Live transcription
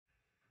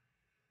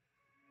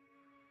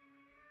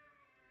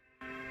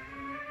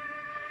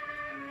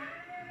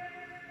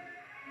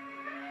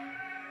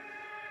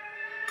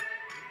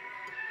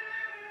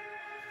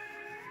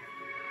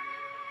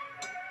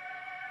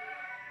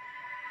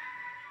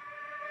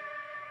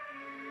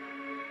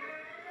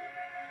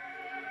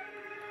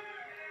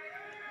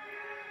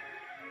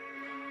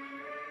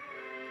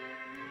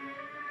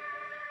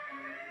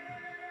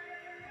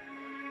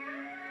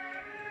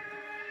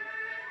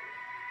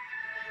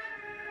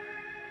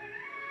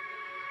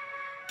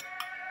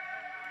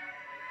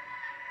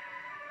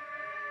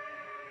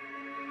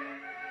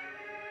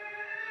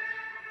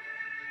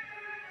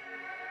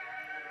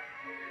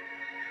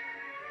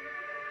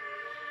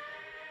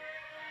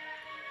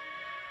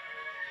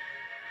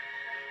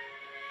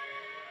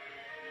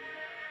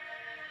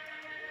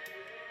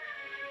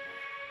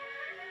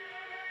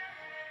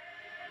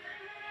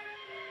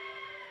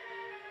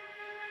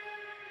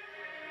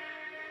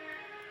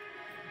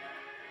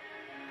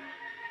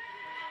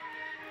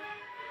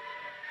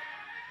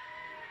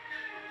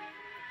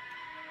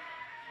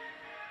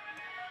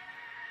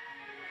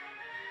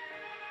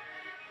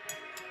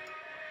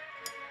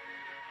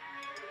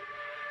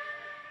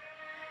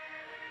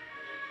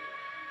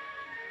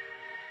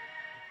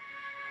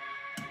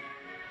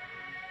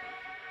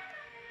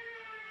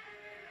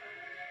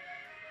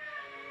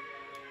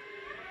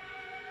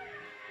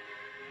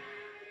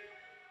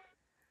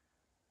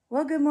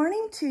Well, good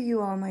morning to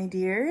you all, my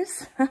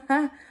dears.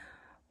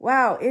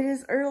 Wow, it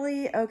is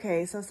early.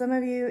 Okay, so some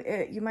of you,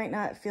 you might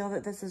not feel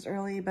that this is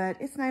early, but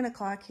it's 9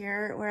 o'clock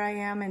here where I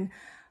am, and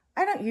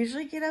I don't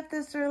usually get up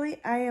this early.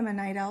 I am a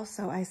night owl,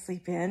 so I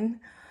sleep in.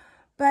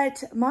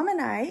 But Mom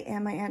and I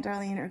and my Aunt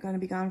Darlene are going to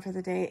be gone for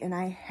the day, and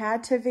I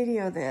had to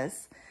video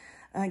this,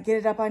 get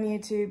it up on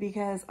YouTube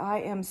because I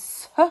am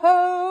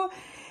so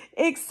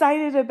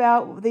excited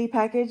about the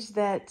package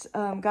that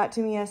got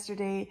to me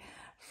yesterday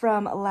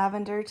from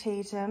Lavender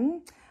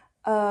Tatum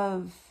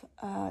of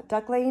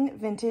Duck Lane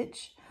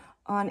Vintage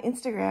on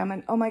Instagram.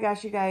 And oh my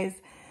gosh, you guys,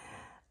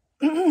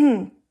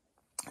 the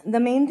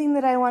main thing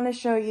that I want to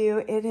show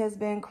you, it has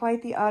been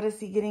quite the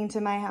odyssey getting to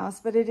my house,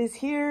 but it is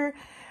here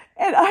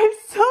and I'm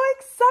so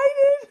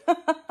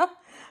excited.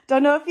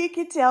 Don't know if you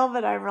can tell,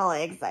 but I'm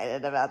really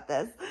excited about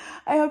this.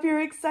 I hope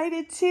you're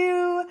excited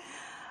too.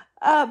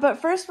 But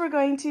first we're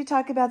going to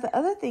talk about the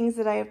other things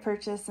that I have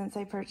purchased since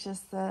I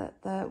purchased the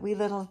wee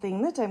little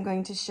thing that I'm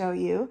going to show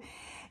you.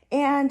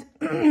 And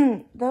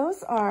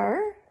those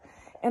are,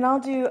 and I'll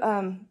do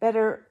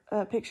better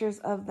pictures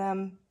of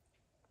them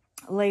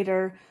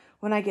later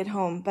when I get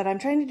home. But I'm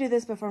trying to do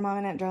this before Mom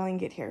and Aunt Darlene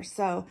get here.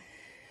 So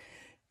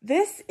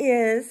this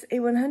is a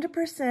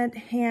 100%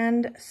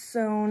 hand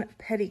sewn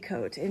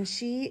petticoat, and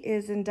she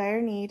is in dire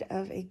need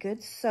of a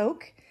good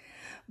soak.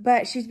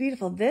 But she's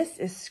beautiful. This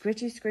is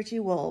scritchy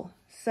wool.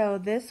 So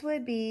this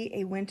would be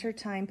a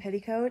wintertime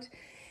petticoat.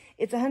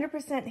 It's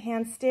 100%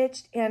 hand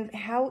stitched, and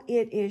how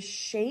it is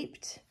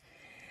shaped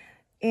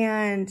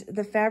and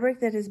the fabric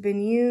that has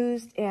been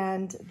used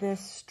and this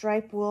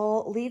stripe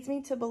wool leads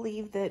me to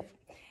believe that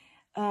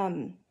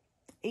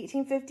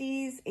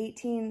 1850s,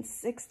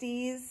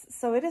 1860s.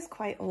 So it is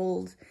quite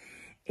old.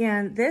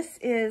 And this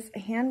is a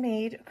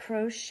handmade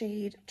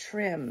crocheted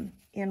trim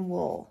in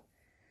wool,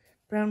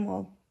 brown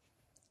wool.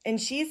 And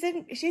she's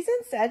in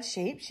sad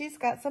shape. She's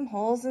got some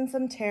holes and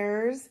some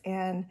tears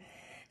and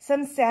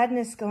some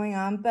sadness going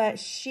on, but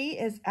she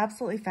is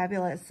absolutely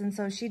fabulous. And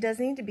so she does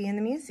need to be in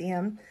the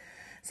museum.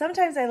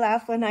 Sometimes I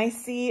laugh when I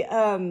see,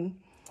 not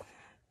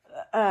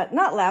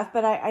laugh,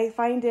 but I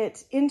find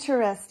it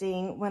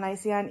interesting when I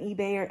see on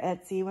eBay or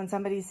Etsy when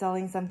somebody's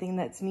selling something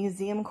that's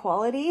museum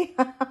quality.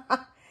 And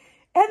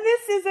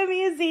this is a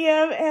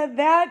museum, and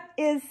that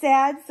is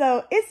sad.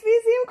 So it's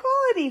museum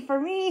quality for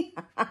me.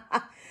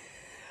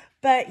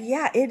 But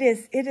yeah, it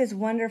is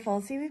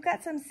wonderful. See, we've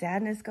got some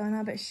sadness going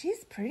on, but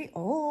she's pretty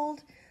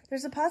old.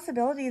 There's a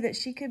possibility that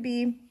she could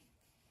be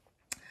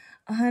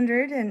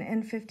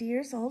 150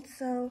 years old.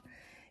 So,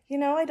 you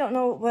know, I don't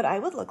know what I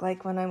would look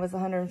like when I was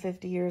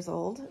 150 years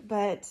old,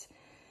 but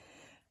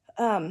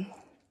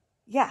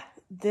yeah,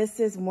 this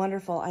is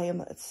wonderful. I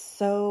am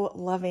so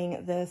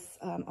loving this,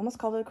 almost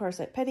called it a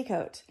corset,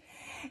 petticoat.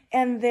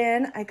 And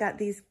then I got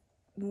this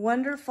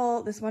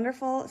wonderful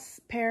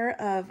pair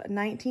of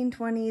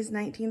 1920s,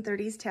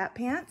 1930s tap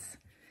pants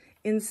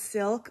in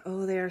silk.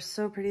 Oh, they are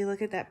so pretty.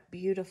 Look at that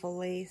beautiful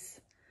lace.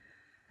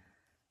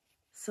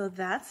 So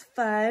that's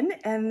fun.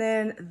 And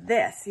then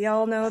this,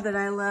 y'all know that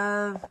I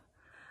love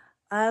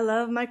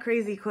my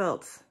crazy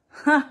quilts.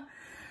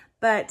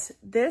 But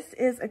this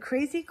is a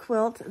crazy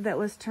quilt that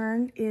was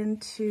turned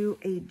into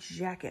a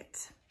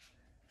jacket.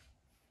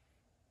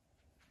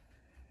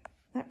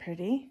 Isn't that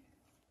pretty?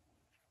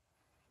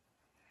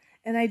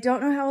 And I don't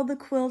know how old the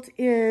quilt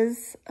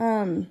is,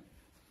 maybe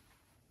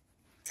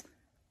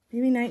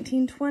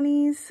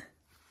 1920s,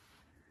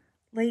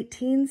 late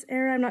teens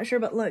era, I'm not sure,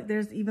 but look,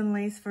 there's even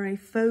lace for a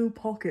faux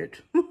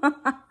pocket.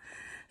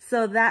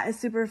 So that is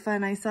super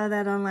fun. I saw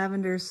that on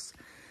Lavender's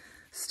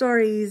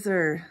stories,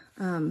 or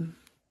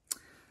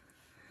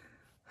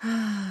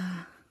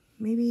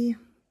maybe,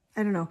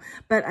 I don't know,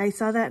 but I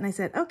saw that and I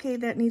said, okay,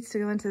 that needs to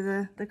go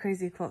into the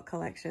crazy quilt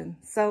collection.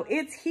 So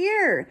it's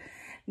here.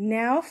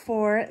 Now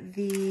for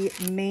the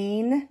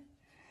main,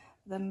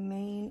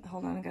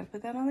 hold on, I gotta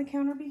put that on the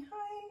counter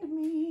behind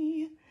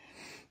me.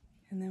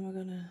 And then we're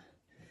gonna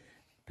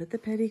put the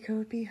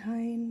petticoat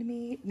behind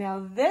me.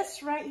 Now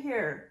this right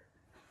here,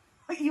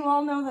 you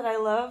all know that I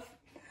love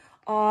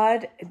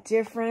odd,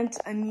 different,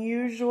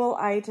 unusual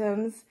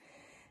items.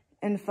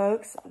 And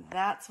folks,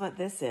 that's what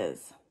this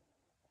is.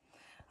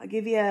 I'll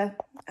give you a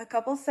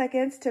couple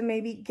seconds to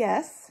maybe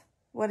guess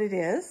what it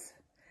is.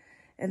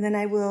 And then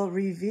I will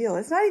reveal.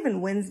 It's not even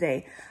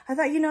Wednesday. I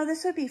thought, you know,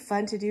 this would be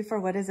fun to do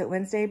for What Is It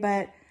Wednesday,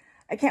 but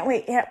I can't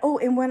wait. Oh,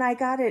 and when I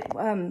got it,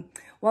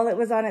 while it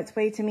was on its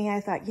way to me, I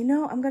thought, you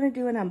know, I'm going to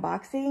do an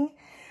unboxing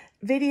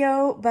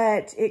video,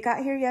 but it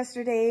got here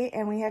yesterday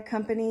and we had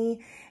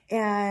company,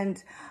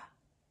 and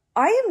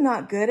I am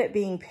not good at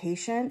being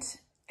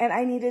patient, and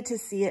I needed to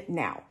see it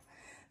now.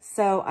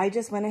 So I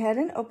just went ahead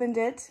and opened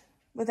it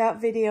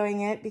without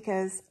videoing it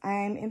because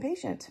I'm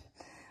impatient.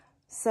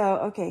 So,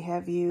 okay,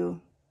 have you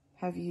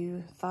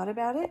thought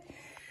about it?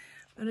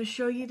 I'm going to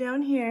show you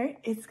down here.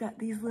 It's got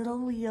these little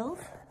wheels.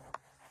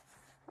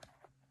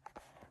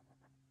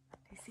 Do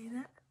you see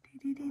that?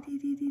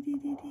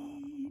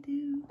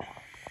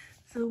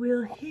 So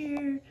wheel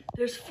here.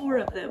 There's 4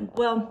 of them.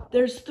 Well,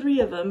 there's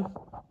 3 of them.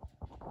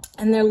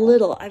 And they're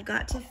little. I've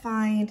got to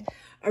find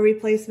a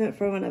replacement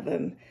for one of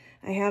them.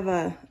 I have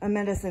a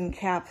medicine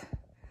cap,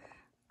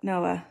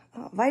 no, a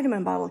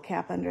vitamin bottle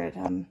cap under it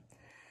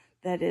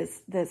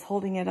that's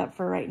holding it up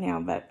for right now,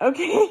 but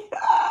okay. You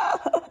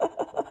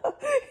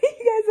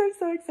guys, I'm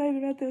so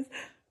excited about this.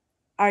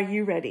 Are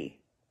you ready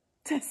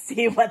to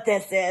see what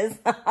this is?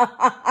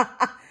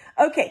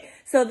 Okay,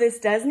 so this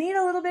does need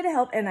a little bit of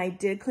help, and I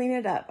did clean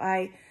it up.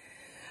 I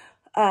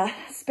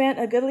spent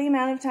a goodly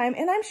amount of time,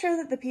 and I'm sure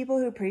that the people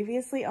who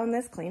previously owned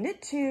this cleaned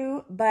it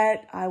too,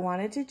 but I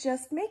wanted to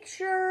just make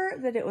sure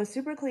that it was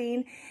super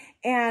clean.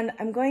 And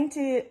I'm going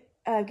to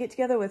get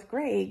together with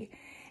Greg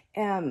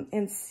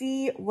and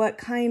see what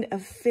kind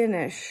of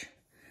finish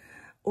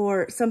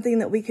or something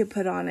that we could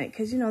put on it,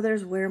 because you know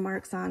there's wear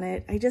marks on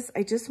it. I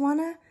just want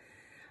to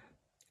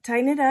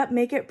tighten it up,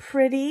 make it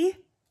pretty.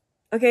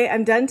 Okay,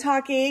 I'm done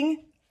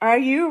talking. Are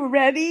you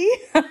ready?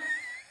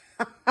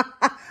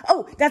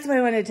 Oh, that's what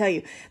I wanted to tell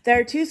you. There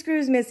are 2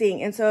 screws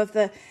missing, and so if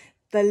the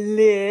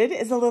lid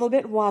is a little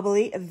bit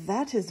wobbly,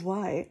 that is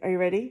why. Are you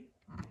ready?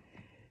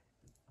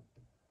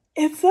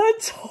 It's a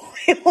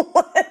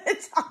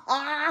toilet.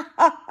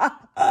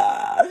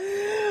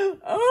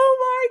 Oh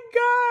my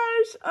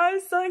gosh,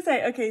 I'm so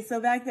excited. Okay, so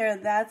back there,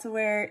 that's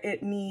where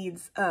it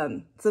needs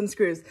some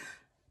screws.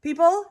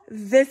 People,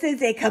 this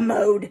is a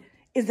commode.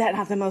 Is that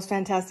not the most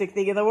fantastic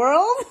thing in the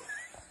world?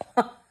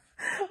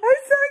 I'm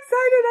so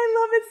excited. I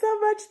love it so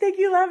much. Thank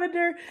you,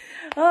 Lavender.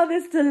 Oh,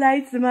 this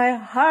delights my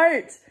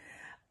heart.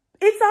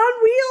 It's on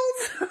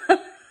wheels.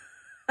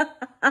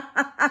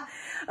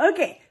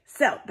 Okay,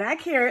 so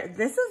back here,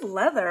 this is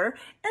leather,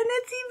 and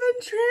it's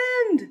even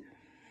trimmed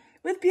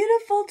with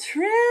beautiful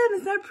trim.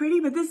 Isn't that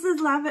pretty? But this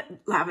is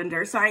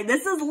lavender. Sorry,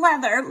 this is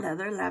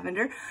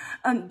lavender.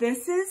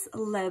 This is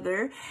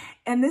leather,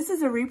 and this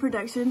is a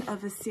reproduction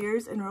of a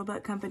Sears and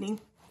Roebuck Company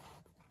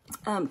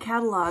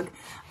catalog,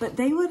 but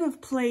they would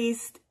have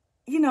placed,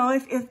 you know,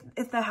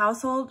 if the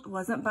household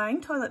wasn't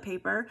buying toilet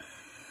paper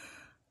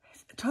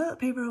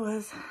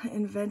was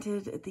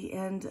invented at the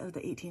end of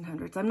the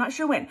 1800s. I'm not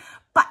sure when,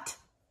 but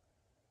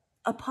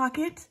a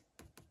pocket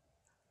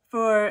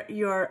for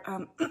your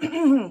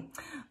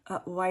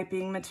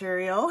wiping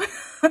material.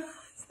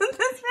 Isn't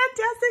this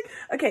fantastic?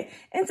 Okay,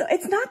 and so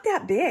it's not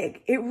that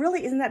big. It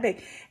really isn't that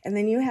big. And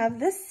then you have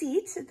the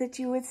seat that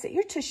you would sit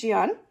your tushy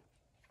on.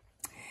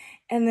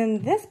 And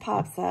then this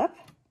pops up.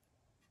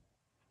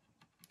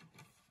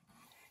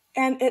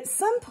 And at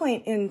some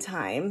point in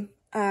time,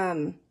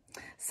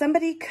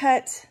 somebody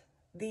cut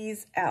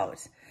these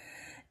out.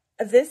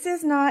 This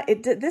does not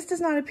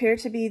appear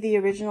to be the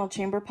original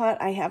chamber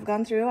pot. I have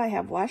gone through, I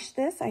have washed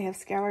this, I have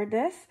scoured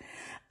this.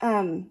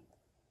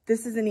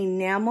 This is an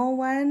enamel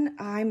one.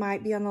 I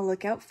might be on the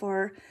lookout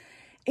for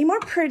a more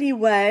pretty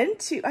one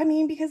too. I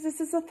mean, because this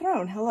is a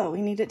throne. Hello,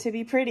 we need it to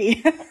be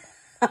pretty.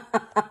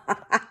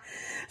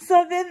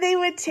 So then they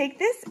would take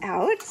this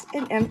out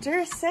and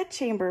enter said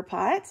chamber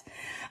pot.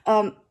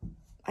 I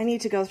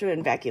need to go through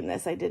and vacuum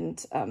this. I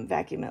didn't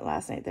vacuum it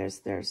last night.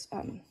 There's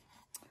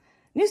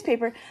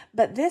newspaper,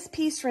 but this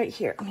piece right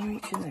here, let me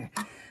reach in there.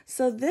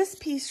 So this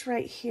piece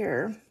right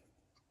here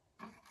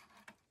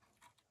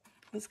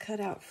was cut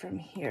out from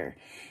here.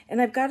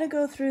 And I've got to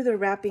go through the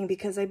wrapping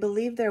because I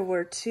believe there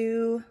were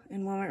 2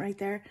 and one went right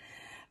there.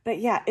 But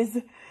yeah,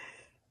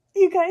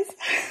 you guys,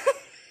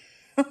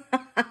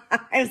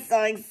 I'm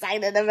so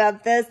excited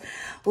about this.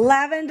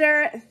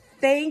 Lavender,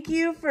 thank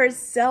you for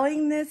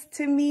selling this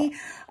to me.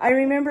 I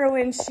remember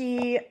when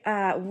she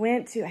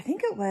went to, I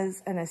think it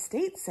was an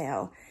estate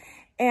sale,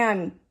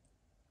 and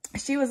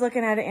she was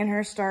looking at it in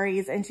her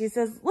stories, and she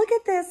says, look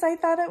at this. I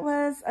thought it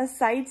was a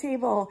side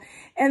table.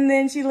 And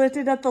then she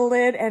lifted up the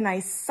lid, and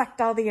I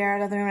sucked all the air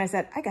out of the room. And I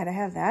said, I got to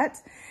have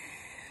that.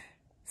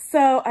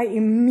 So I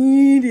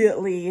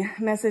immediately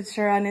messaged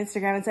her on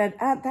Instagram and said,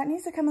 that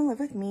needs to come and live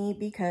with me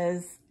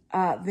because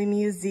the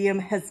museum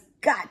has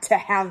got to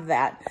have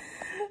that.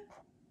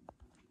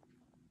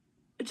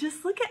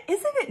 Just look at,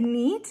 isn't it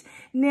neat?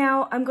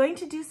 Now, I'm going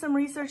to do some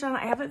research on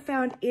it. I haven't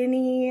found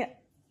any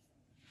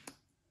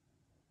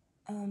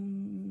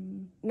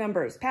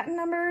numbers, patent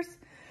numbers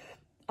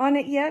on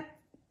it yet.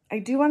 I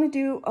do want to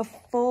do a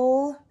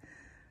full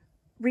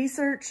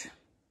research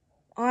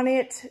on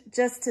it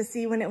just to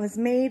see when it was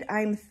made.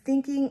 I'm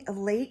thinking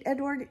late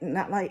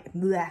late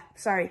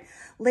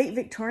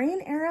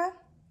Victorian era.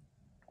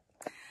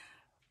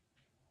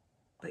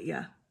 But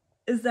yeah,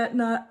 is that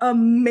not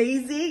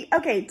amazing?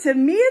 Okay, to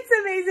me it's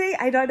amazing.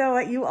 I don't know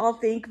what you all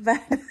think,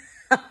 but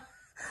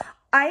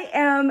I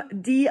am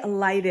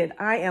delighted.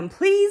 I am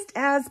pleased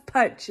as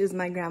punch, as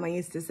my grandma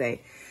used to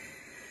say.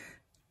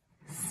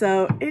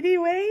 So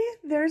anyway,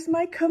 there's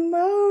my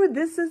commode.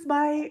 This is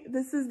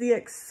the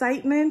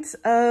excitement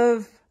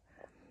of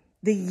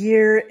the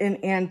year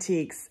in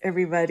antiques,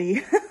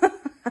 everybody.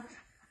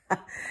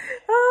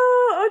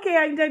 Oh, okay,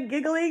 I'm done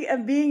giggling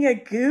and being a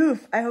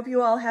goof. I hope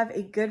you all have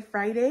a good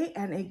Friday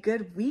and a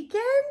good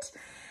weekend.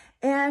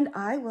 And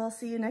I will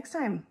see you next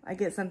time I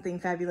get something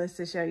fabulous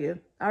to show you.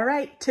 All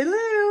right,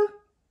 toodaloo.